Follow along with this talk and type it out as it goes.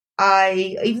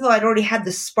even though I'd already had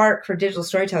the spark for digital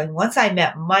storytelling, once I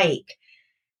met Mike,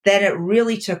 then it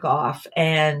really took off.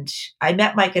 And I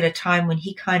met Mike at a time when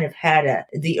he kind of had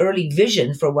the early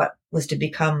vision for what was to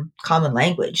become common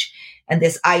language. And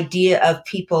this idea of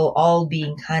people all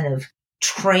being kind of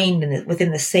trained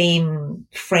within the same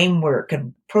framework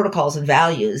and protocols and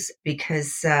values,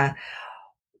 because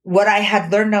what I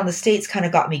had learned on the States kind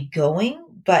of got me going.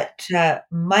 But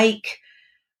Mike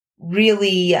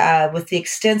really, with the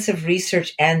extensive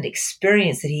research and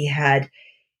experience that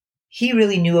he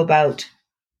really knew about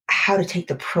how to take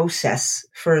the process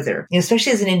further,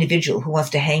 especially as an individual who wants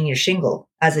to hang your shingle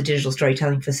as a digital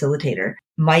storytelling facilitator.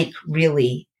 Mike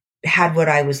really had what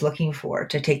I was looking for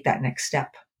to take that next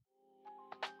step.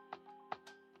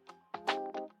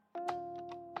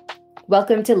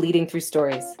 Welcome to Leading Through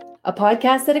Stories, a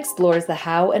podcast that explores the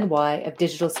how and why of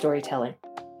digital storytelling.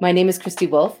 My name is Christy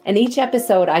Wolf, and each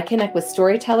episode I connect with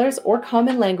storytellers or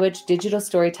common language digital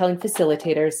storytelling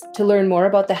facilitators to learn more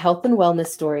about the health and wellness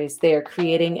stories they are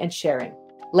creating and sharing.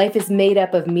 Life is made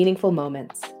up of meaningful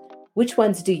moments. Which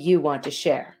ones do you want to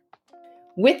share?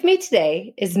 With me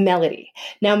today is Melody.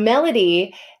 Now,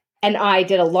 Melody and I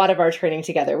did a lot of our training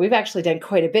together. We've actually done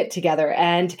quite a bit together.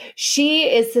 And she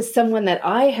is someone that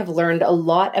I have learned a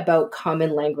lot about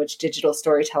common language digital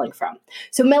storytelling from.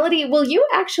 So Melody, will you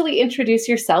actually introduce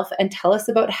yourself and tell us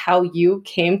about how you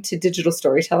came to digital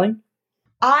storytelling?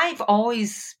 I've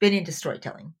always been into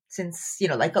storytelling since,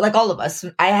 like all of us.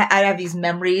 I have these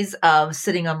memories of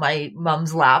sitting on my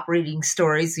mom's lap reading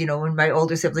stories, when my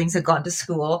older siblings had gone to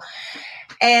school.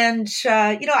 And,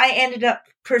 I ended up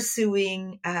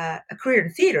pursuing a career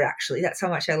in theater, actually. That's how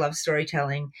much I love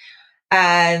storytelling.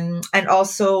 And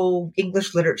also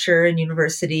English literature in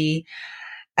university.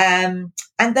 And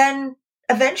then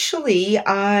eventually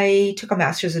I took a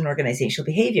master's in organizational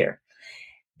behavior.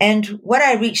 And when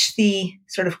I reached the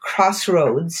sort of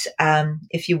crossroads,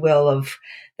 if you will, of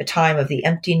the time of the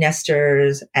empty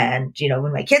nesters and,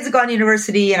 when my kids had gone to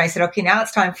university, and I said, okay, now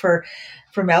it's time for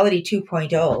Melody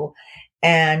 2.0.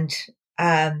 And,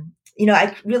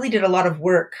 I really did a lot of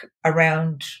work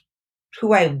around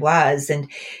who I was.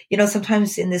 And,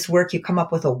 sometimes in this work, you come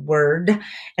up with a word.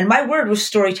 And my word was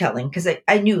storytelling, because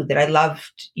I knew that I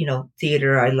loved,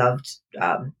 theater. I loved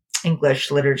English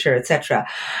literature, etc.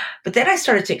 But then I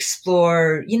started to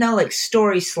explore, like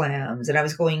story slams, and I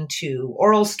was going to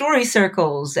oral story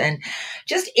circles and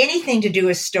just anything to do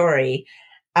with story.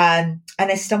 And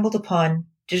I stumbled upon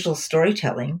digital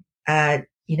storytelling,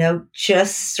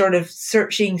 just sort of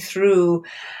searching through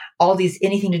all these,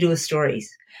 anything to do with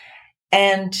stories.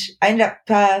 And I ended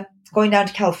up going down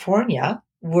to California,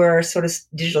 where sort of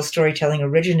digital storytelling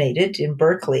originated in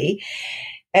Berkeley.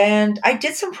 And I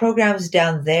did some programs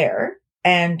down there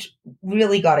and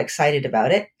really got excited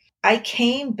about it. I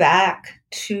came back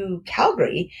to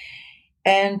Calgary,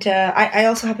 and I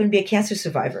also happen to be a cancer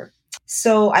survivor.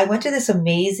 So I went to this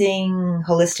amazing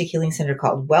holistic healing center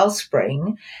called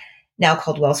Wellspring, now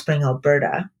called Wellspring,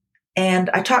 Alberta. And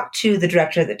I talked to the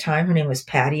director at the time. Her name was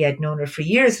Patty. I'd known her for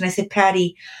years. And I said,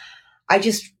 Patty, I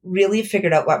just really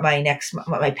figured out what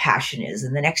my passion is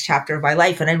in the next chapter of my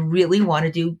life. And I really want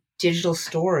to do digital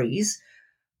stories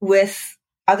with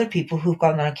other people who've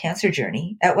gone on a cancer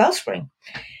journey at Wellspring.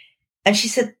 And she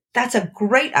said, that's a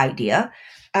great idea.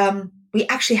 We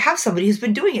actually have somebody who's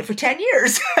been doing it for 10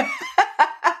 years.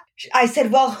 I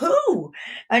said, well, who?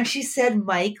 And she said,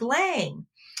 Mike Lang.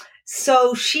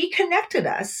 So she connected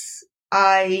us.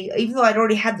 Even though I'd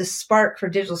already had the spark for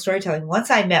digital storytelling, once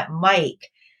I met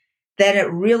Mike, then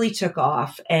it really took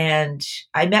off. And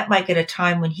I met Mike at a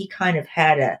time when he kind of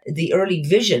had the early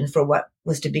vision for what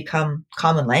was to become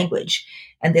common language.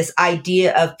 And this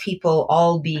idea of people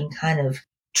all being kind of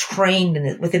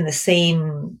trained within the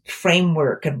same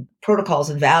framework and protocols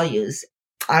and values.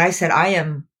 I said, I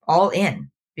am all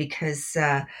in, because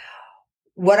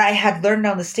what I had learned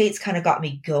on the States kind of got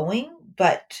me going.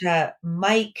 But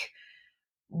Mike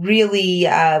really,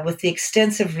 with the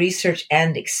extensive research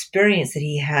and experience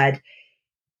that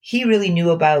he really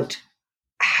knew about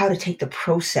how to take the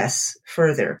process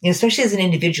further, especially as an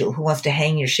individual who wants to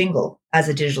hang your shingle as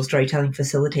a digital storytelling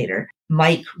facilitator.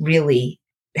 Mike really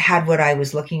had what I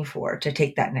was looking for to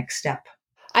take that next step.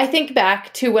 I think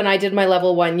back to when I did my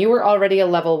level 1, you were already a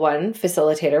level 1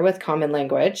 facilitator with common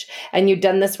language, and you'd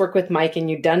done this work with Mike, and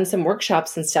you'd done some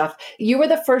workshops and stuff. You were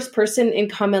the first person in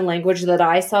common language that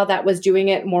I saw that was doing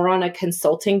it more on a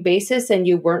consulting basis, and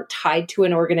you weren't tied to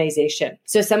an organization.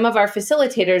 So some of our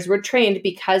facilitators were trained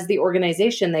because the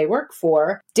organization they work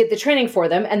for did the training for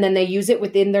them, and then they use it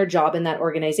within their job in that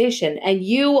organization. And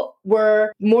you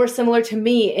were more similar to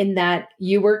me in that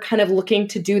you were kind of looking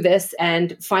to do this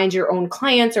and find your own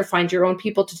clients clients or find your own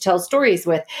people to tell stories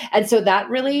with. And so that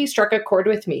really struck a chord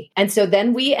with me. And so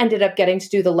then we ended up getting to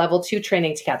do the level 2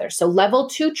 training together. So level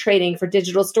 2 training for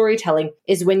digital storytelling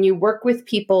is when you work with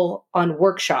people on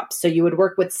workshops. So you would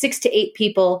work with 6 to 8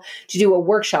 people to do a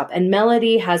workshop. And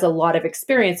Melody has a lot of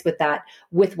experience with that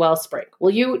with Wellspring.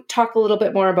 Will you talk a little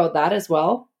bit more about that as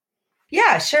well?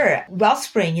 Yeah, sure.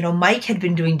 Wellspring, Mike had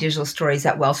been doing digital stories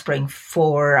at Wellspring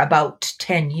for about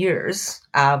 10 years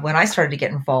when I started to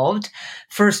get involved,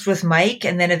 first with Mike,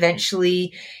 and then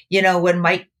eventually, when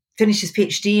Mike finished his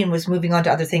PhD and was moving on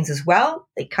to other things as well,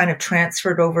 it kind of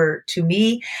transferred over to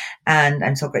me. And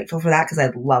I'm so grateful for that because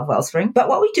I love Wellspring. But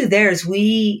what we do there is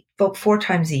about 4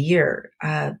 times a year,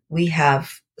 we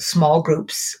have small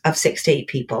groups of 6 to 8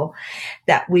 people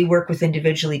that we work with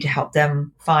individually to help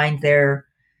them find their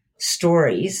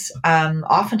stories.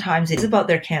 Oftentimes it is about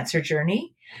their cancer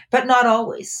journey, but not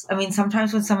always. I mean,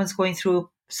 sometimes when someone's going through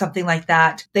something like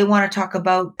that, they want to talk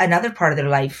about another part of their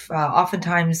life.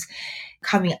 Oftentimes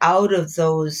coming out of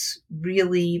those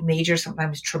really major,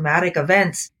 sometimes traumatic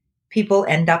events, people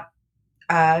end up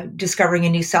discovering a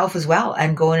new self as well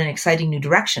and go in an exciting new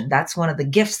direction. That's one of the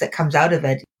gifts that comes out of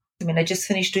it. I mean, I just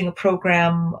finished doing a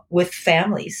program with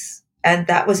families, and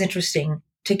that was interesting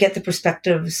to get the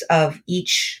perspectives of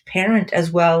each parent as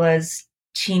well as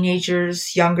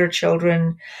teenagers, younger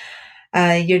children.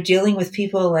 You're dealing with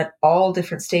people at all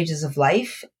different stages of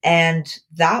life, and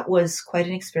that was quite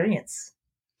an experience.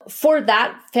 For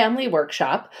that family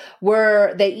workshop,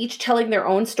 were they each telling their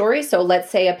own story? So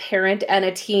let's say a parent and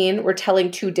a teen were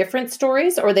telling 2 different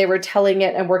stories, or they were telling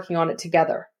it and working on it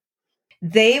together?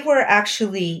 They were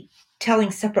actually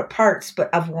telling separate parts,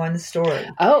 but of one story.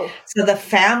 Oh. So the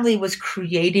family was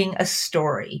creating a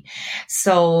story.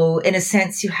 So in a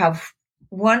sense, you have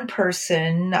one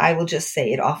person, I will just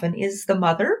say it often is the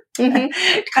mother, kind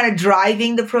of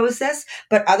driving the process,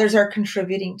 but others are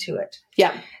contributing to it.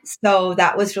 Yeah. So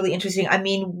that was really interesting. I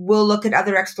mean, we'll look at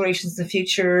other explorations in the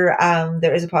future.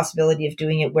 There is a possibility of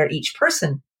doing it where each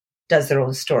person does their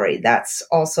own story. That's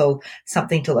also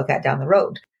something to look at down the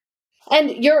road.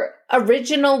 And your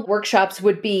original workshops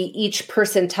would be each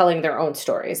person telling their own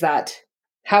story. Is that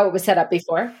how it was set up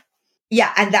before?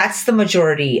 Yeah. And that's the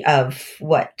majority of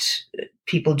what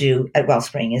people do at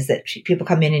Wellspring, is that people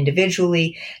come in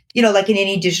individually. Like in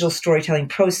any digital storytelling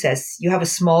process, you have a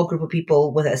small group of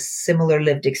people with a similar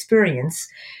lived experience.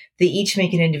 They each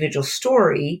make an individual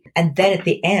story. And then at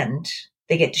the end,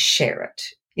 they get to share it.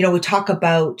 We talk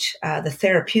about the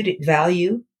therapeutic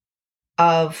value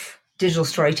of digital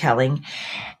storytelling,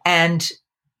 and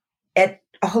at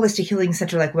a holistic healing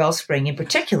center like Wellspring in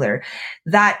particular,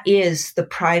 that is the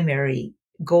primary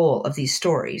goal of these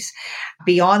stories.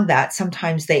 Beyond that,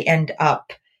 sometimes they end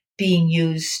up being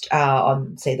used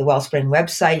on, say, the Wellspring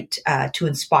website to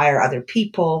inspire other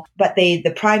people. But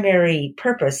the primary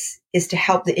purpose is to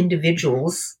help the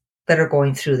individuals that are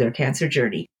going through their cancer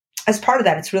journey. As part of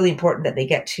that, it's really important that they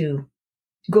get to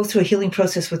go through a healing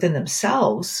process within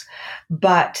themselves,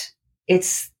 but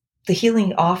the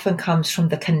healing often comes from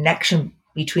the connection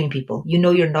between people.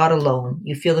 You're not alone.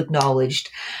 You feel acknowledged.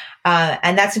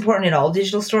 And that's important in all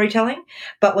digital storytelling.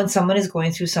 But when someone is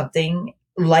going through something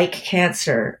like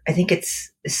cancer, I think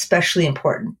it's especially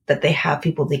important that they have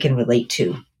people they can relate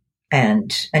to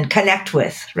and connect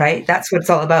with, right? That's what it's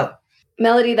all about.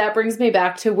 Melody, that brings me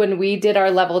back to when we did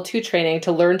our level 2 training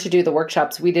to learn to do the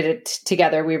workshops. We did it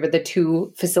together. We were the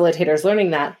 2 facilitators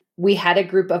learning that. We had a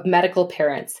group of medical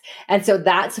parents. And so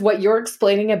that's what you're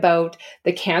explaining about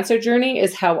the cancer journey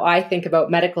is how I think about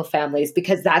medical families,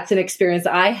 because that's an experience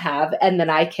I have. And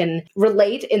then I can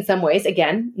relate in some ways.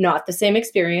 Again, not the same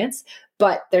experience,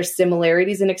 but there's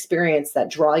similarities in experience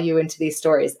that draw you into these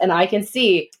stories. And I can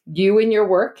see you in your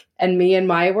work and me in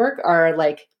my work are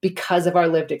like because of our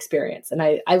lived experience. And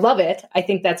I love it. I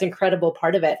think that's an incredible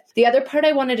part of it. The other part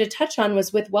I wanted to touch on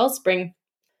was with Wellspring.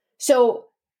 So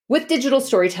with digital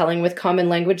storytelling, with common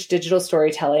language digital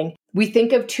storytelling, we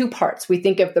think of 2 parts. We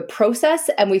think of the process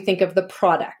and we think of the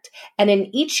product. And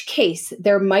in each case,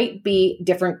 there might be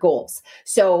different goals.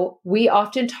 So we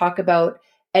often talk about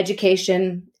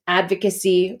education,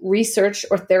 advocacy, research,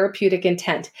 or therapeutic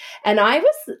intent. And I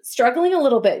was struggling a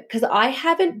little bit because I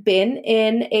haven't been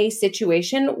in a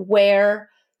situation where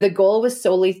the goal was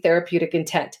solely therapeutic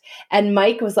intent. And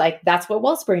Mike was like, that's what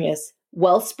Wellspring is.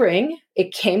 Wellspring,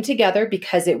 it came together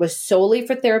because it was solely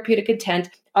for therapeutic intent.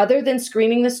 Other than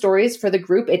screening the stories for the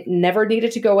group, it never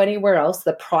needed to go anywhere else.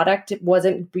 The product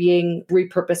wasn't being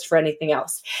repurposed for anything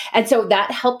else. And so that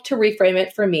helped to reframe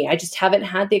it for me. I just haven't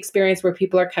had the experience where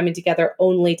people are coming together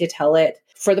only to tell it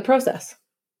for the process.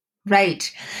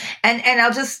 Right. And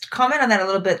I'll just comment on that a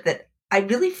little bit, that I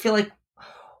really feel like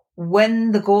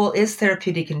when the goal is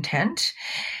therapeutic intent,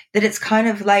 that it's kind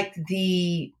of like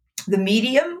the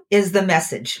medium is the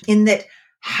message, in that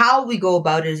how we go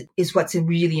about it is what's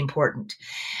really important.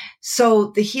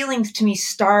 So the healing to me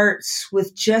starts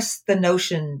with just the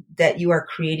notion that you are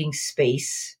creating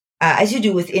space, as you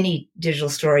do with any digital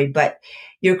story, but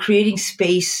you're creating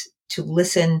space to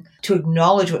listen, to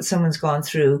acknowledge what someone's gone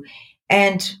through.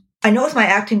 And I know with my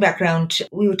acting background,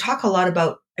 we would talk a lot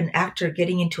about an actor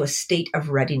getting into a state of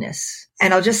readiness.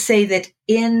 And I'll just say that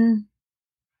in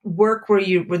work where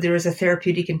there is a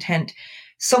therapeutic intent,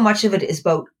 so much of it is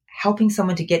about helping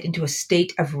someone to get into a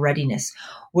state of readiness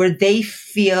where they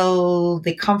feel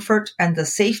the comfort and the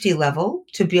safety level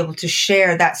to be able to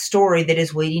share that story that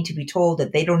is waiting to be told,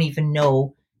 that they don't even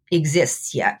know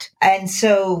exists yet. And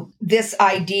so this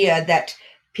idea that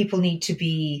people need to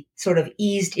be sort of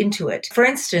eased into it. For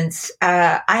instance,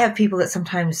 I have people that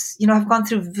sometimes, have gone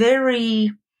through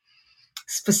very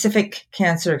specific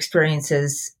cancer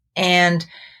experiences. And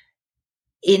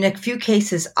in a few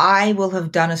cases, I will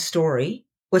have done a story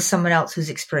with someone else who's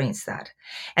experienced that.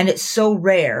 And it's so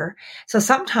rare. So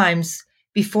sometimes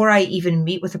before I even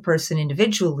meet with a person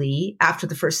individually, after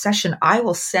the first session, I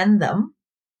will send them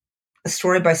a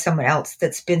story by someone else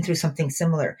that's been through something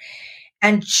similar.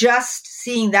 And just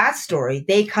seeing that story,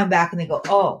 they come back and they go,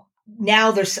 oh, now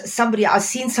there's somebody, I've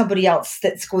seen somebody else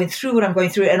that's going through what I'm going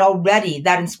through, and already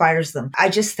that inspires them. I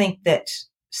just think that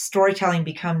storytelling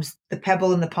becomes the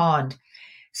pebble in the pond.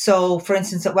 So for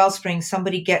instance, at Wellspring,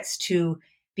 somebody gets to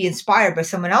be inspired by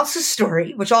someone else's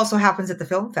story, which also happens at the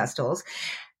film festivals,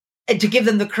 and to give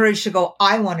them the courage to go,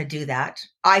 I want to do that.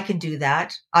 I can do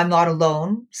that. I'm not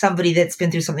alone. Somebody that's been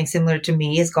through something similar to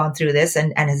me has gone through this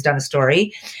and has done a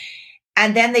story.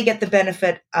 And then they get the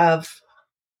benefit of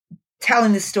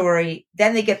telling the story.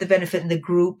 Then they get the benefit in the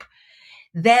group.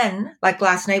 Then, like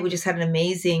last night, we just had an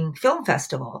amazing film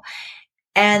festival.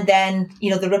 And then,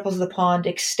 the ripples of the pond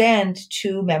extend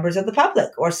to members of the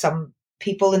public or some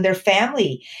people in their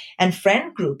family and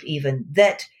friend group even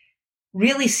that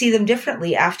really see them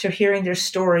differently after hearing their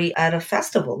story at a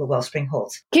festival the Wellspring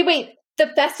holds. Okay, wait. The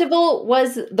festival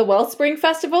was the Wellspring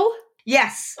Festival?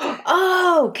 Yes.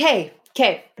 Oh, okay.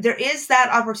 Okay. There is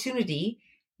that opportunity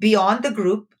beyond the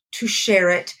group to share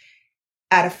it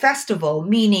at a festival,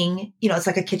 meaning, it's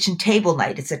like a kitchen table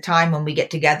night. It's a time when we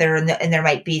get together and there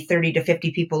might be 30 to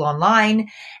 50 people online,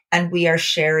 and we are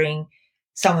sharing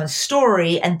someone's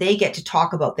story and they get to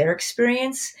talk about their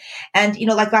experience. And,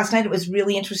 like last night, it was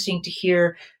really interesting to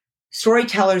hear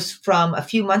storytellers from a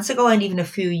few months ago and even a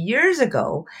few years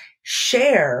ago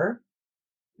share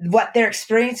what their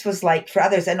experience was like for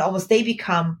others. And almost they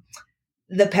become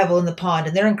the pebble in the pond,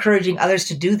 and they're encouraging others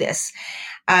to do this.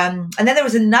 And then there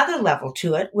was another level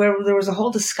to it where there was a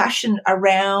whole discussion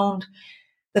around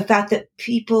the fact that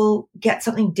people get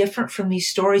something different from these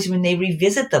stories when they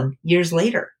revisit them years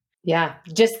later. Yeah,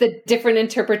 just the different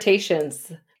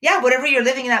interpretations. Yeah, whatever you're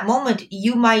living in that moment,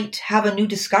 you might have a new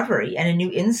discovery and a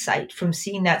new insight from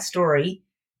seeing that story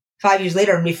 5 years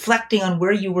later and reflecting on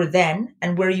where you were then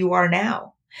and where you are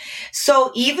now.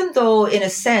 So even though, in a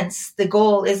sense, the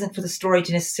goal isn't for the story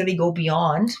to necessarily go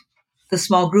beyond the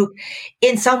small group,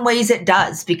 in some ways it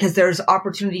does, because there's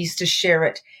opportunities to share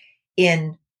it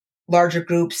in larger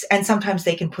groups. And sometimes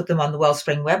they can put them on the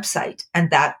Wellspring website,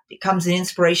 and that becomes an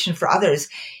inspiration for others,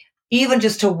 even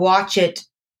just to watch it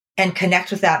and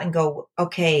connect with that and go,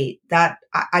 okay, that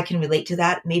I can relate to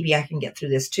that. Maybe I can get through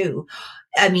this too.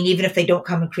 I mean, even if they don't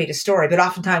come and create a story, but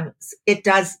oftentimes it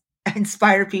does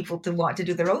inspire people to want to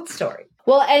do their own story.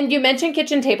 Well, and you mentioned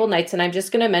kitchen table nights, and I'm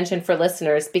just going to mention for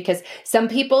listeners, because some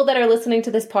people that are listening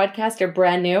to this podcast are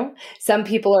brand new. Some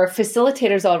people are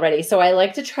facilitators already. So I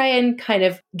like to try and kind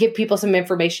of give people some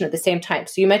information at the same time.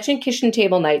 So you mentioned kitchen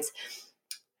table nights.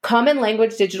 Common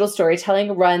Language Digital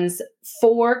Storytelling runs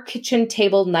 4 kitchen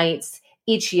table nights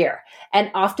each year. And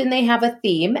often they have a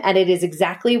theme, and it is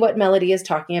exactly what Melody is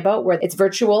talking about, where it's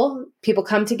virtual, people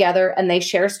come together and they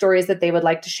share stories that they would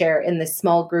like to share in this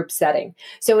small group setting.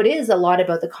 So it is a lot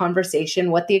about the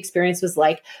conversation, what the experience was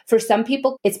like. For some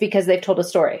people, it's because they've told a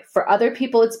story. For other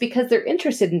people, it's because they're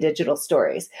interested in digital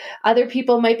stories. Other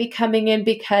people might be coming in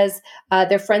because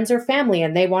their friends or family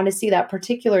and they want to see that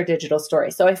particular digital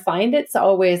story. So I find it's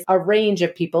always a range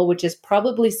of people, which is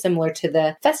probably similar to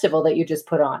the festival that you just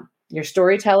put on. Your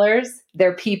storytellers,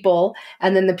 their people,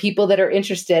 and then the people that are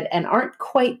interested and aren't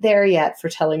quite there yet for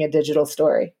telling a digital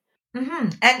story.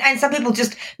 Mm-hmm. And some people,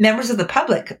 just members of the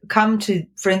public, come to,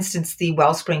 for instance, the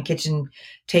Wellspring kitchen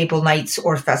table nights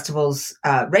or festivals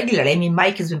regularly. I mean,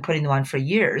 Mike has been putting them on for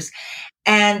years,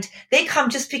 and they come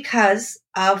just because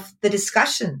of the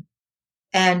discussion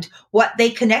and what they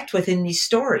connect with in these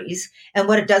stories and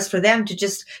what it does for them to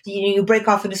just, you break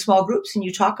off into small groups and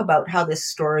you talk about how this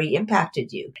story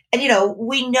impacted you. And,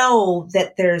 we know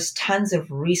that there's tons of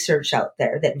research out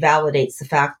there that validates the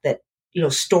fact that,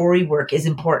 story work is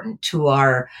important to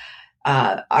our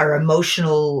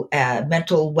emotional,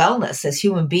 mental wellness as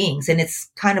human beings. And it's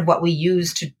kind of what we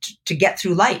use to get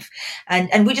through life.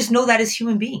 And we just know that as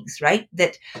human beings, right?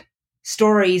 That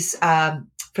stories,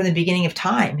 from the beginning of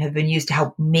time have been used to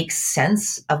help make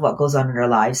sense of what goes on in our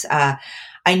lives. I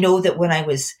know that when I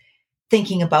was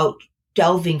thinking about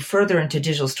delving further into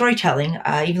digital storytelling,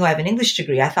 even though I have an English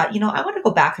degree, I thought, I want to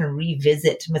go back and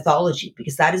revisit mythology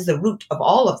because that is the root of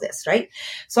all of this, right?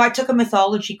 So I took a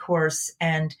mythology course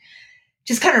and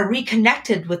just kind of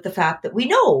reconnected with the fact that we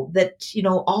know that,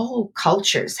 all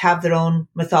cultures have their own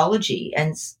mythology,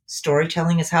 and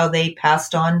storytelling is how they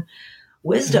passed on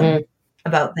wisdom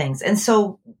about things. And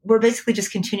so we're basically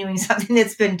just continuing something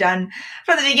that's been done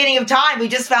from the beginning of time. We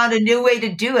just found a new way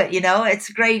to do it.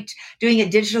 It's great. Doing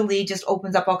it digitally just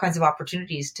opens up all kinds of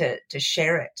opportunities to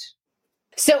share it.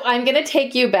 So I'm going to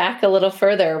take you back a little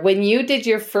further. When you did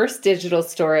your first digital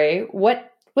story,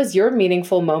 what was your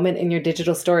meaningful moment in your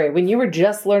digital story? When you were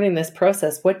just learning this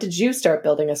process, what did you start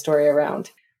building a story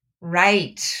around?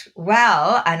 Right.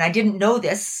 Well, and I didn't know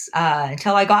this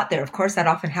until I got there. Of course, that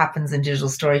often happens in digital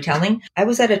storytelling. I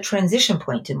was at a transition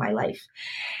point in my life.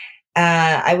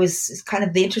 I was kind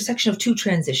of the intersection of two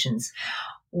transitions.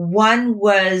 One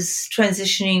was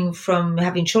transitioning from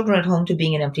having children at home to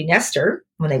being an empty nester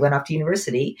when they went off to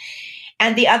university.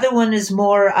 And the other one is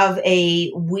more of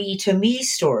a we to me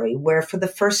story, where for the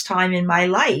first time in my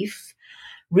life,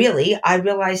 really, I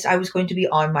realized I was going to be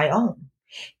on my own.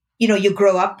 You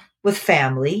grow up with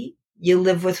family, you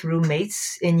live with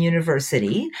roommates in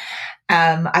university.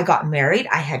 I got married.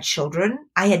 I had children.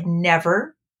 I had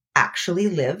never actually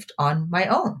lived on my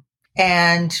own.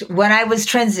 And when I was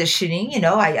transitioning,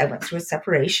 I went through a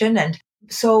separation. And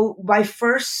so my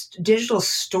first digital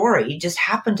story just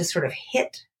happened to sort of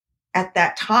hit at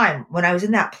that time when I was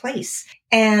in that place.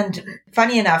 And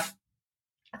funny enough,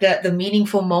 the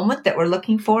meaningful moment that we're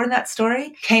looking for in that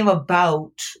story came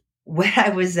about when I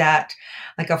was at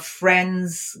like a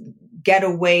friend's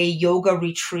getaway yoga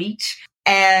retreat.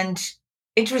 And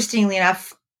interestingly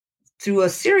enough, through a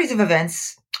series of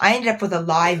events, I ended up with a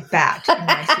live bat in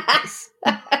my suitcase.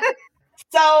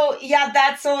 So yeah,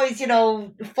 that's always,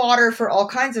 fodder for all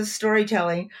kinds of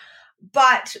storytelling.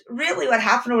 But really what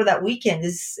happened over that weekend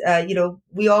is,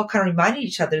 we all kind of reminded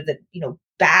each other that,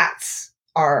 bats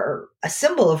are a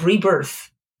symbol of rebirth.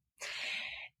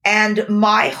 And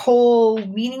my whole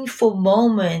meaningful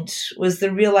moment was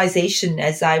the realization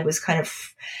as I was kind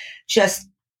of just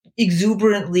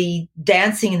exuberantly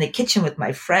dancing in the kitchen with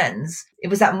my friends. It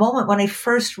was that moment when I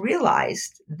first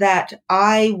realized that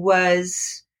I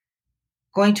was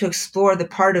going to explore the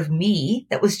part of me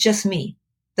that was just me,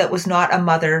 that was not a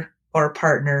mother or a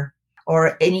partner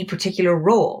or any particular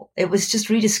role. It was just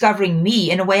rediscovering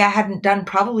me in a way I hadn't done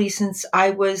probably since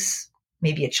I was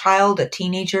maybe a child, a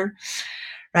teenager.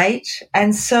 Right.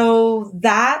 And so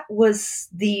that was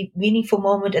the meaningful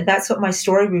moment. And that's what my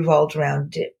story revolved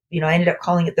around. I ended up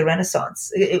calling it the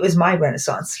Renaissance. It was my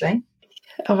Renaissance, right?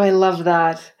 Oh, I love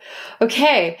that.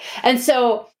 Okay. And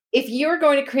so if you're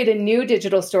going to create a new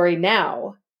digital story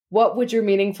now, what would your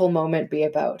meaningful moment be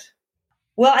about?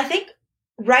 Well, I think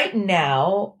right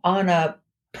now on a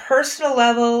personal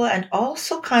level and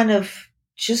also kind of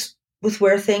just with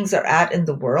where things are at in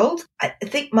the world, I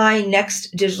think my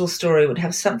next digital story would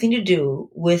have something to do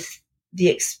with the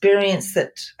experience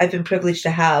that I've been privileged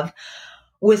to have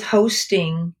with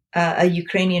hosting a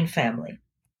Ukrainian family.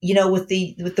 With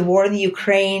the war in the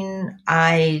Ukraine,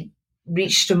 I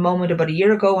reached a moment about a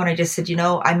year ago when I just said,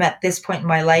 I'm at this point in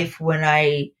my life when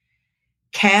I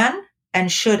can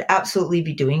and should absolutely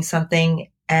be doing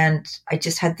something. And I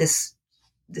just had this,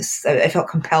 I felt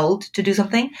compelled to do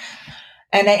something.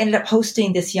 And I ended up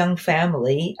hosting this young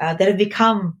family that had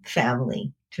become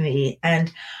family to me. And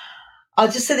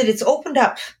I'll just say that it's opened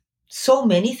up so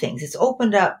many things. It's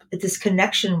opened up this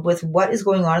connection with what is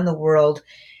going on in the world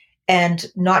and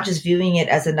not just viewing it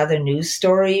as another news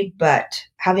story, but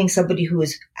having somebody who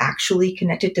is actually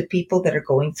connected to people that are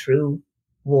going through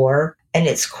war. And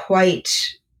it's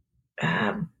quite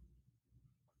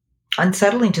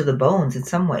unsettling to the bones in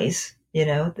some ways,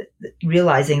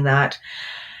 realizing that.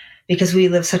 Because we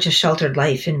live such a sheltered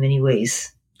life in many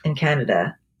ways in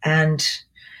Canada. And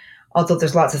although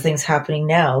there's lots of things happening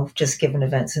now, just given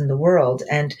events in the world.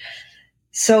 And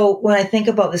so when I think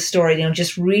about this story,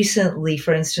 just recently,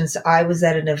 for instance, I was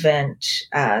at an event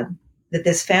that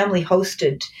this family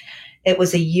hosted. It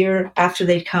was a year after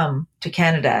they'd come to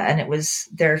Canada, and it was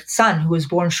their son, who was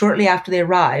born shortly after they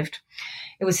arrived.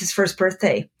 It was his first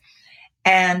birthday.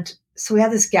 And so we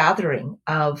had this gathering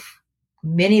of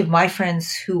many of my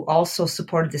friends who also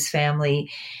supported this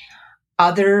family,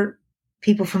 other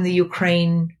people from the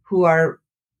Ukraine who are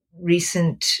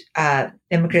recent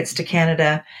immigrants to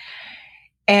Canada,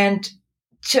 and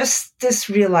just this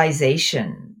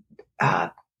realization,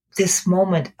 this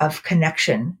moment of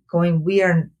connection, going, we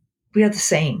are the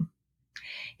same.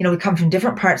 You know, we come from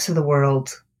different parts of the world.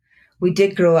 We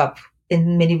did grow up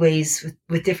in many ways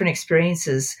with different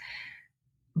experiences.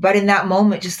 But in that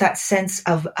moment, just that sense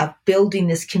of building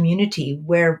this community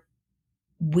where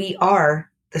we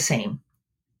are the same.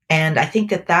 And I think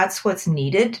that that's what's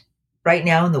needed right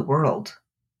now in the world,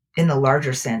 in the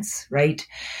larger sense, right?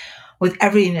 With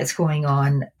everything that's going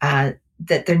on,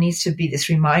 that there needs to be this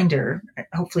reminder,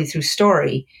 hopefully through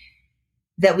story,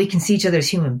 that we can see each other as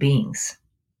human beings.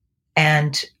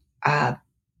 And,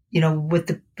 with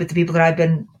the people that I've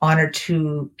been honored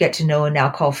to get to know and now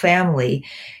call family,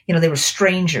 they were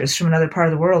strangers from another part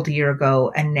of the world a year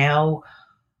ago. And now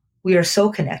we are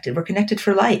so connected. We're connected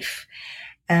for life.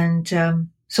 And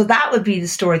so that would be the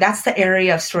story. That's the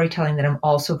area of storytelling that I'm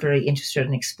also very interested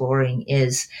in exploring,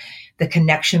 is the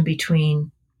connection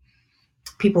between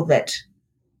people that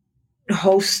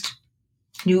host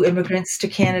new immigrants to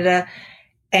Canada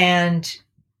and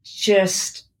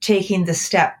just taking the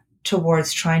step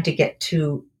towards trying to get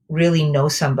to really know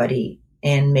somebody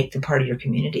and make them part of your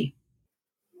community.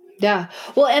 Yeah.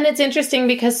 Well, and it's interesting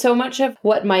because so much of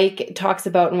what Mike talks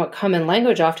about and what Common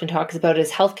Language often talks about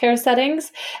is healthcare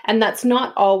settings. And that's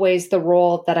not always the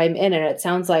role that I'm in. And it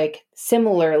sounds like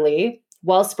similarly,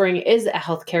 Wellspring is a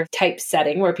healthcare type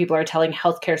setting where people are telling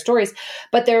healthcare stories,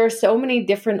 but there are so many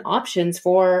different options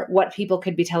for what people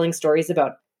could be telling stories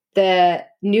about. The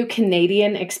new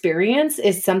Canadian experience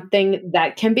is something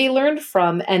that can be learned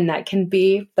from, and that can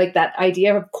be like that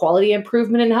idea of quality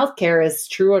improvement in healthcare is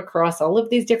true across all of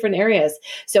these different areas.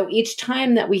 So each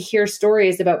time that we hear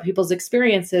stories about people's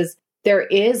experiences, there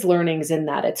is learnings in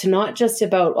that. It's not just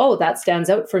about, oh, that stands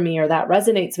out for me or that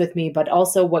resonates with me, but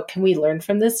also what can we learn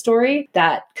from this story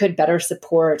that could better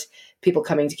support people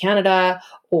coming to Canada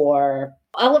or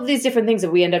all of these different things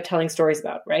that we end up telling stories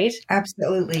about, right?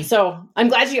 Absolutely. So I'm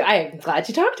glad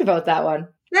you talked about that one.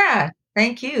 Yeah,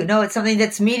 thank you. No, it's something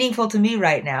that's meaningful to me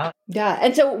right now. Yeah.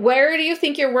 And so where do you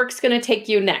think your work's going to take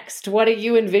you next? What are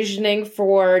you envisioning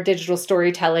for digital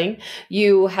storytelling?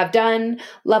 You have done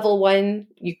level 1,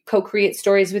 you co-create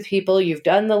stories with people. You've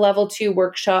done the level 2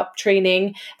 workshop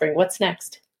training. What's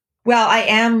next? Well, I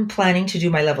am planning to do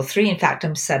my level 3. In fact,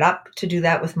 I'm set up to do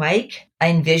that with Mike. I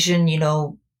envision,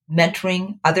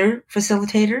 mentoring other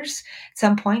facilitators at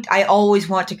some point. I always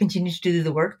want to continue to do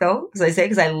the work, though, as I say,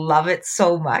 because I love it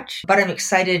so much. But I'm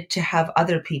excited to have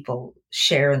other people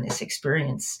share in this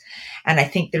experience. And I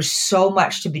think there's so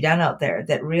much to be done out there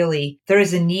that really there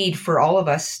is a need for all of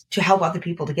us to help other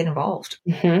people to get involved.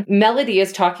 Mm-hmm. Melody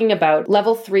is talking about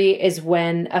level 3 is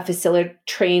when a facilitator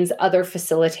trains other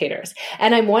facilitators.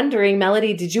 And I'm wondering,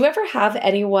 Melody, did you ever have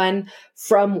anyone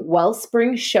from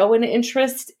Wellspring show an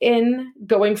interest in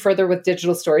going further with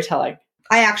digital storytelling?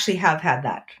 I actually have had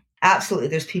that. Absolutely.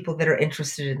 There's people that are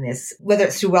interested in this, whether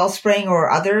it's through Wellspring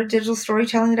or other digital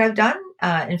storytelling that I've done.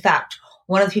 In fact,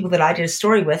 one of the people that I did a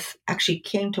story with actually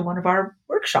came to one of our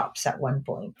workshops at one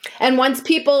point. And once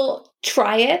people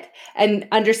try it and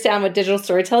understand what digital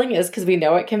storytelling is, because we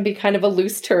know it can be kind of a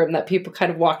loose term that people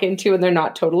kind of walk into and they're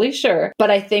not totally sure.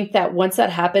 But I think that once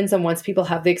that happens and once people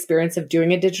have the experience of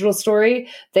doing a digital story,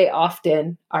 they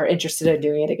often are interested in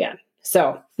doing it again.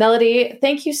 So, Melody,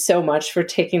 thank you so much for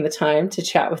taking the time to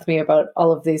chat with me about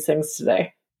all of these things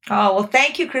today. Oh, well,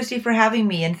 thank you, Christy, for having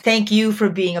me. And thank you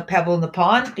for being a pebble in the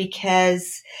pond,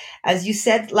 because as you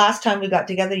said last time we got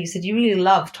together, you said you really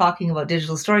love talking about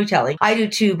digital storytelling. I do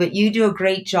too, but you do a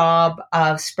great job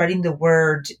of spreading the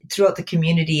word throughout the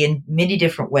community in many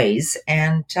different ways.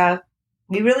 And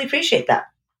we really appreciate that.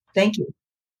 Thank you.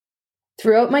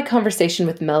 Throughout my conversation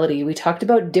with Melody, we talked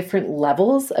about different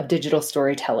levels of digital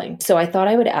storytelling. So I thought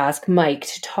I would ask Mike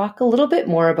to talk a little bit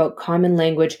more about Common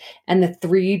Language and the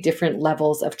 3 different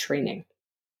levels of training.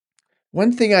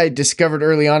 One thing I discovered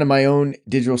early on in my own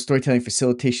digital storytelling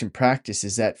facilitation practice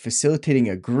is that facilitating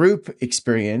a group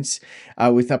experience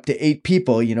with up to 8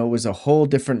 people, was a whole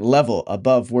different level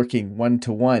above working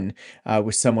one-to-one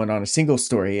with someone on a single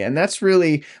story. And that's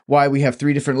really why we have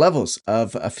 3 different levels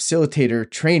of a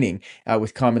facilitator training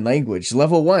with Common Language.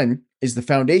 Level 1 is the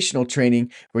foundational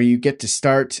training where you get to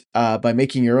start by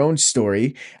making your own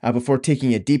story before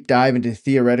taking a deep dive into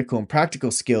theoretical and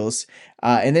practical skills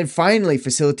And then finally,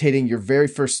 facilitating your very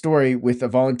first story with a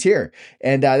volunteer.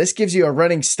 And this gives you a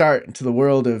running start into the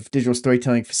world of digital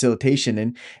storytelling facilitation.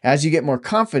 And as you get more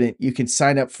confident, you can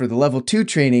sign up for the level 2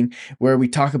 training, where we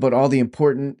talk about all the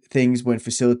important things when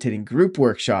facilitating group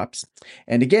workshops.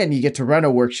 And again, you get to run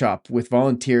a workshop with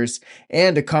volunteers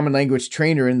and a common language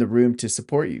trainer in the room to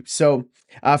support you. So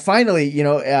finally,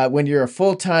 when you're a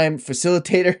full-time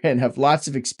facilitator and have lots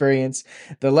of experience,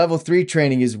 the level 3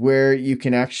 training is where you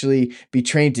can actually be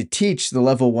trained to teach the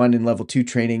level 1 and level 2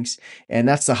 trainings. And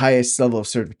that's the highest level of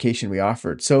certification we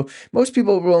offered. So most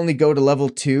people will only go to level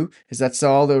 2 because that's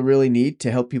all they'll really need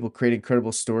to help people create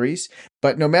incredible stories.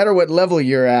 But no matter what level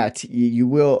you're at, you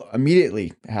will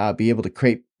immediately be able to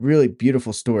create really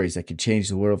beautiful stories that can change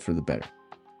the world for the better.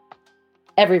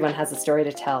 Everyone has a story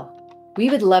to tell. We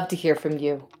would love to hear from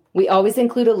you. We always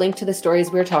include a link to the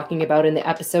stories we're talking about in the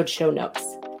episode show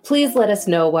notes. Please let us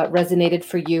know what resonated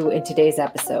for you in today's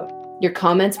episode. Your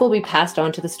comments will be passed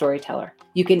on to the storyteller.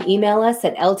 You can email us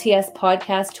at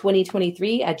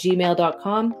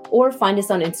ltspodcast2023@gmail.com or find us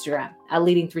on Instagram at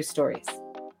Leading Through Stories.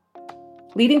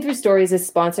 Leading Through Stories is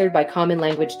sponsored by Common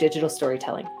Language Digital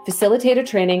Storytelling, facilitator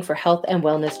training for health and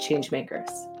wellness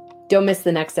changemakers. Don't miss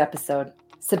the next episode.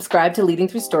 Subscribe to Leading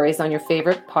Through Stories on your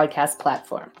favorite podcast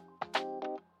platform.